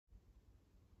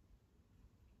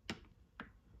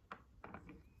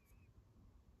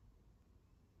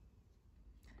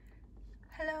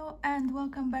and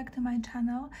welcome back to my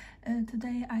channel.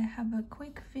 Today I have a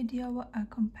quick video, a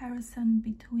comparison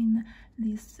between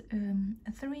these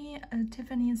three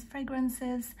Tiffany's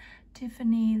fragrances: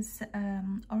 Tiffany's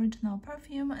original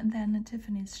perfume, then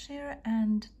Tiffany's sheer,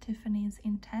 and Tiffany's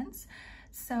intense.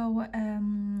 So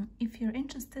if you're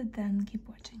interested, then keep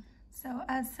watching. So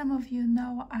as some of you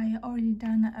know, I already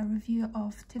done a review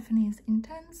of Tiffany's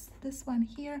Intense, this one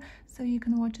here, so you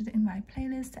can watch it in my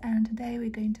playlist, and today we're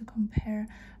going to compare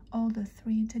all the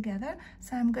three together.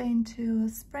 So I'm going to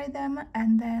spray them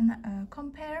and then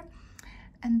compare,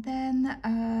 and then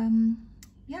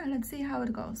yeah, let's see how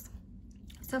it goes.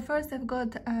 So first I've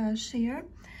got sheer.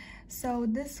 So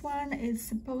this one is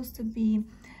supposed to be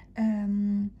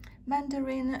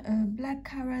mandarin,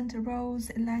 blackcurrant, rose,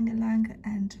 ylang ylang,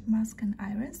 and musk and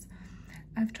iris.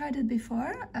 I've tried it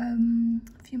before a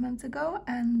few months ago,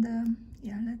 and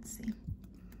yeah, let's see.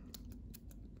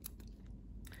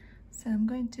 So I'm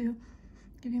going to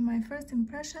give you my first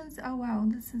impressions. Oh wow,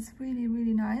 this is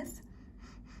really nice.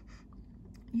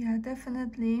 Yeah,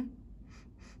 definitely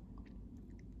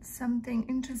something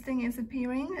interesting is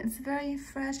appearing. It's very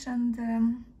fresh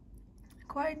and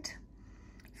quite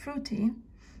fruity,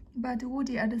 but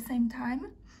woody at the same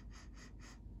time.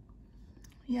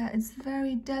 Yeah, it's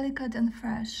very delicate and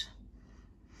fresh.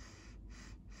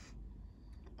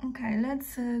 Okay,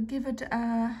 let's give it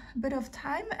a bit of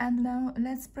time, and now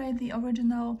let's spray the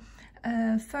original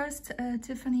first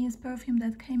Tiffany's perfume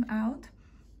that came out.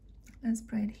 Let's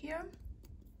spray it here.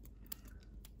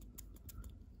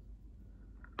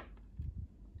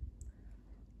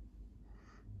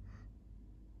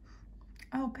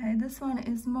 Okay, this one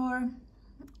is more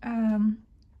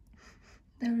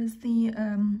there is the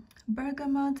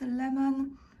bergamot,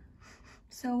 lemon,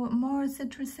 so more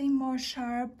citrusy, more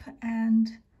sharp, and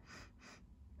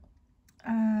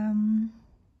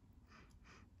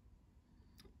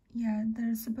yeah,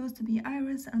 there's supposed to be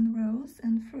iris and rose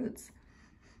and fruits.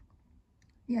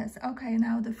 Yes, okay,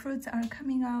 now the fruits are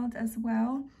coming out as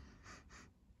well.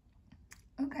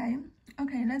 Okay,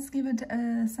 let's give it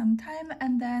some time,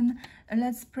 and then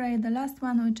let's spray the last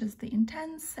one, which is the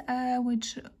intense,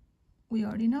 which we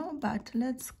already know, but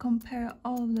let's compare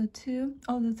all the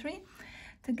three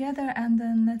together, and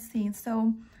then let's see.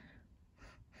 So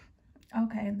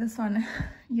okay, this one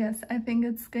yes, I think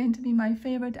it's going to be my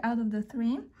favorite out of the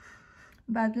three,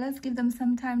 but let's give them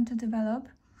some time to develop.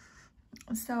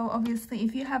 So obviously,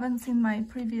 if you haven't seen my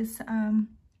previous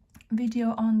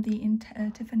video on the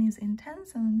Tiffany's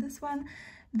Intense, on this one,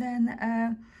 then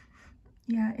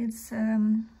yeah, it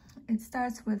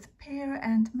starts with pear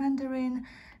and mandarin,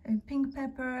 pink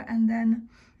pepper, and then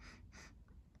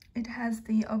it has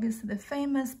obviously the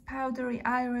famous powdery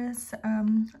iris,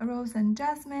 rose and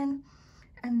jasmine,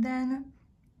 and then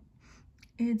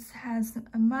it has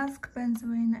a musk,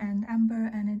 benzoin, and amber,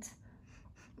 and it's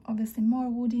obviously more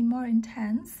woody, more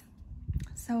intense.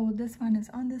 So this one is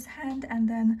on this hand, and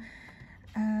then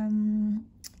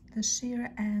the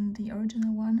sheer and the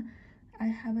original one, I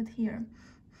have it here.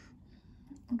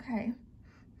 Okay,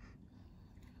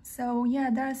 so yeah,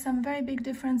 there are some very big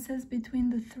differences between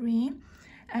the three,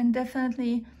 and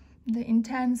definitely the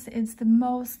Intense is the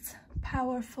most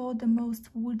powerful, the most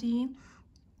woody,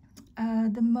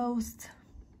 the most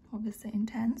obviously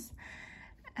intense,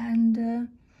 and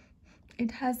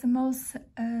it has the most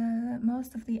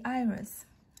of the iris.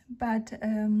 But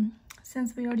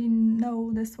since we already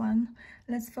know this one,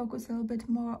 let's focus a little bit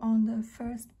more on the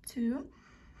first two.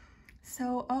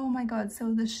 So oh my god,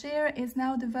 so the sheer is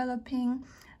now developing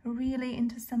really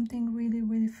into something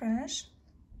really fresh.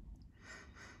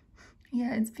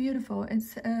 Yeah, it's beautiful.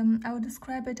 It's I would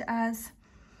describe it as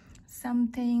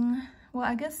something, well,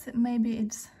 I guess maybe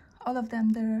it's all of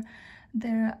them,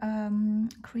 they're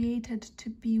created to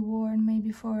be worn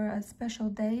maybe for a special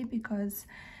day, because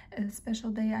a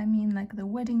special day, I mean like the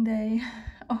wedding day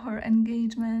or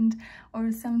engagement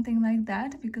or something like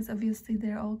that, because obviously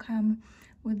they all come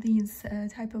with these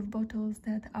type of bottles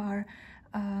that are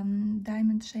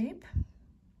diamond shape.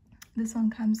 This one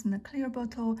comes in a clear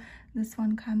bottle, this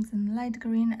one comes in light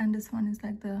green, and this one is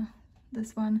like the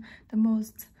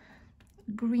most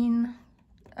green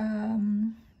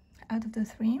out of the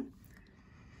three.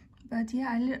 But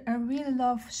yeah, I really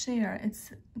love sheer.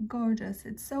 It's gorgeous,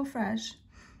 it's so fresh.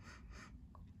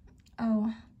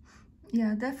 Oh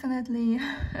yeah, definitely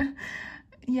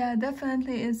yeah,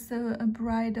 definitely it's a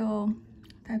bridal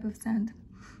type of scent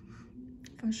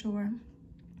for sure.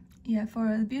 Yeah,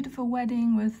 for a beautiful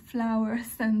wedding with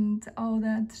flowers and all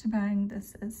that shebang,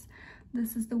 this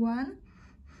is the one.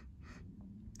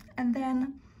 And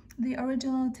then the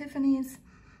original Tiffany's,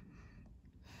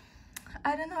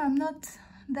 I don't know, I'm not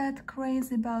that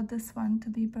crazy about this one, to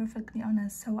be perfectly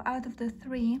honest. So out of the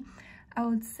three, I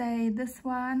would say this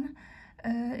one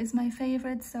is my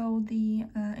favorite, so the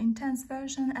intense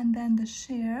version, and then the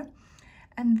sheer,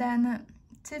 and then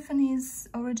Tiffany's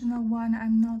original one.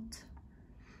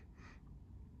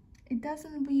 It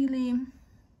doesn't really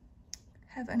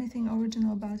have anything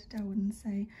original about it, I wouldn't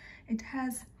say. It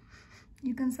has,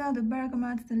 you can smell the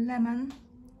bergamot, the lemon,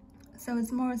 so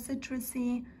it's more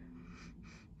citrusy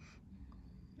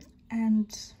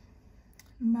and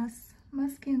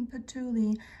musky and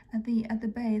patchouli at the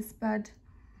base, but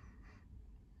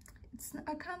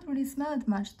I can't really smell it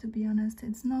much, to be honest.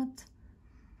 It's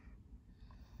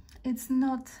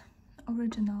not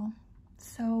original,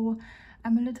 so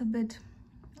I'm a little bit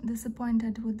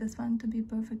disappointed with this one, to be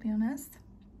perfectly honest.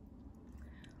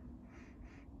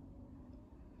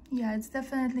 Yeah, it's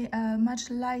definitely a much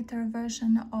lighter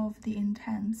version of the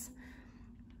intense.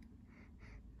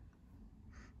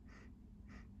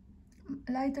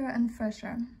 Lighter and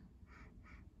fresher.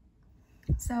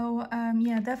 So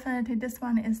yeah, definitely this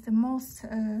one is the most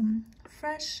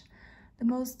fresh, the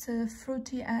most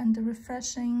fruity and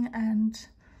refreshing, and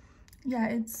yeah,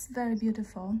 it's very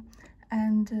beautiful.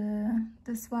 And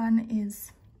this one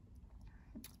is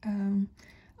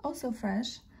also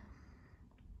fresh,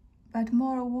 but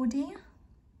more woody,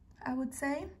 I would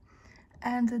say.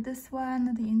 And this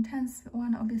one, the intense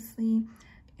one, obviously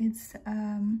it's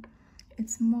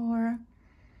more,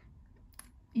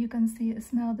 you can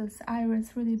smell this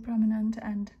iris really prominent,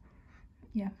 and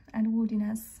yeah, and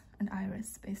woodiness and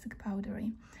iris, basic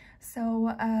powdery.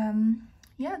 So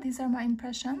yeah, these are my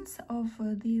impressions of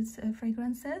these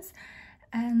fragrances,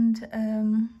 and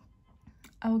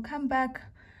I'll come back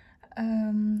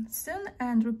soon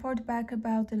and report back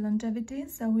about the longevity.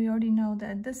 So we already know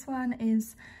that this one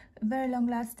is very long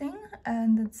lasting,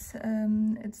 and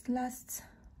it lasts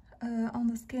on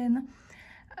the skin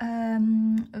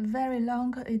very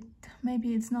long.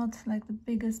 Maybe it's not like the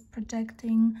biggest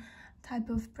projecting type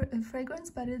of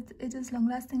fragrance, but it is long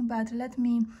lasting. But let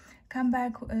me come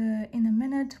back in a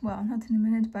minute, well, not in a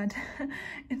minute, but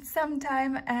in some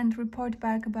time, and report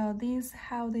back about these,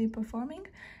 how they're performing,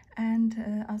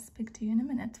 and I'll speak to you in a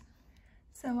minute.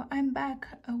 So I'm back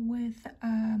with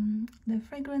the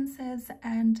fragrances,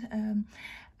 and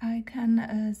I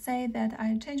can say that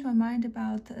I changed my mind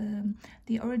about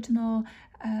the original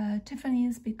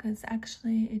Tiffany's, because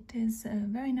actually it is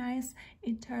very nice.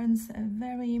 It turns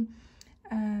very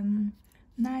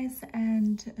nice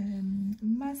and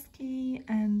musky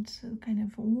and kind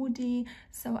of woody,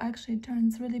 so actually it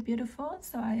turns really beautiful.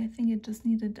 So I think it just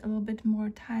needed a little bit more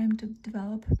time to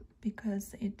develop,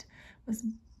 because it was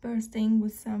bursting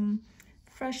with some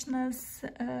freshness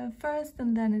first,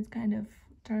 and then it kind of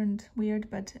turned weird.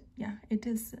 But yeah, it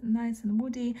is nice and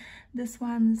woody. This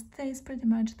one stays pretty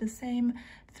much the same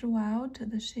throughout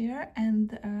the sheer,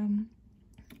 and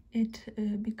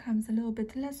it becomes a little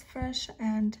bit less fresh,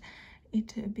 and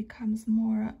it becomes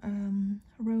more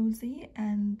rosy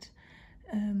and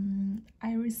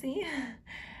irisy.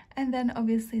 And then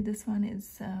obviously this one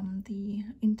is the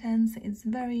intense. It's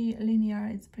very linear.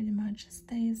 It's pretty much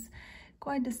stays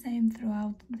quite the same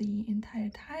throughout the entire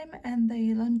time, and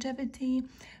the longevity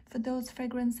for those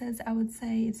fragrances, I would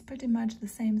say it's pretty much the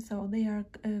same. So they are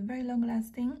very long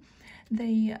lasting.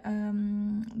 They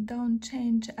don't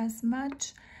change as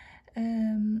much,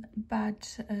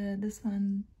 but this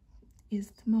one is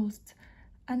the most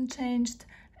unchanged,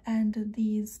 and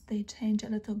these, they change a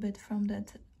little bit from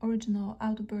that original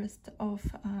outburst of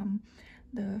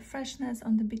the freshness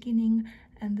on the beginning,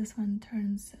 and this one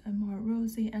turns more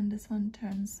rosy, and this one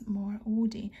turns more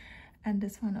woody, and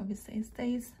this one obviously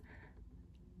stays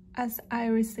as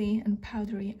irisy and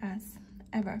powdery as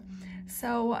ever.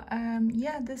 So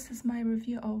yeah, this is my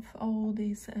review of all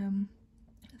these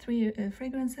three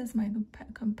fragrances, my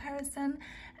comparison,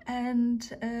 and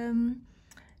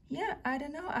yeah, I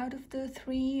don't know, out of the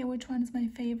three, which one is my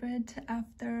favorite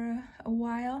after a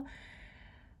while.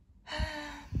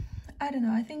 I don't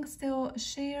know, I think still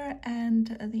sheer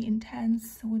and the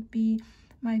intense would be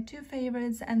my two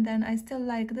favorites, and then I still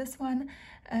like this one.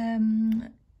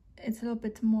 It's a little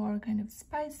bit more kind of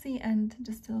spicy and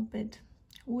just a little bit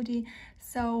woody.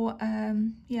 So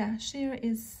yeah, sheer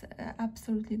is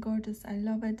absolutely gorgeous. I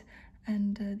love it,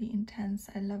 and the intense,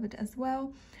 I love it as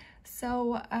well.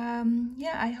 So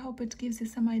yeah, I hope it gives you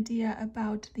some idea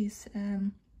about these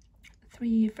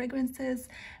three fragrances,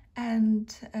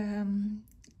 and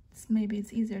maybe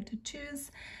it's easier to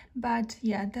choose. But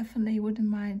yeah, definitely wouldn't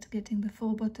mind getting the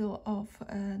full bottle of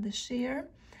the sheer.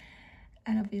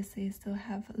 and obviously still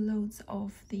have loads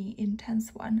of the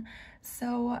intense one.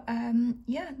 So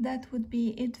yeah, that would be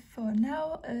it for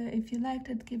now. If you liked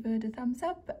it, give it a thumbs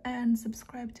up and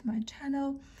subscribe to my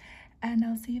channel, and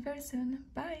I'll see you very soon.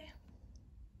 Bye.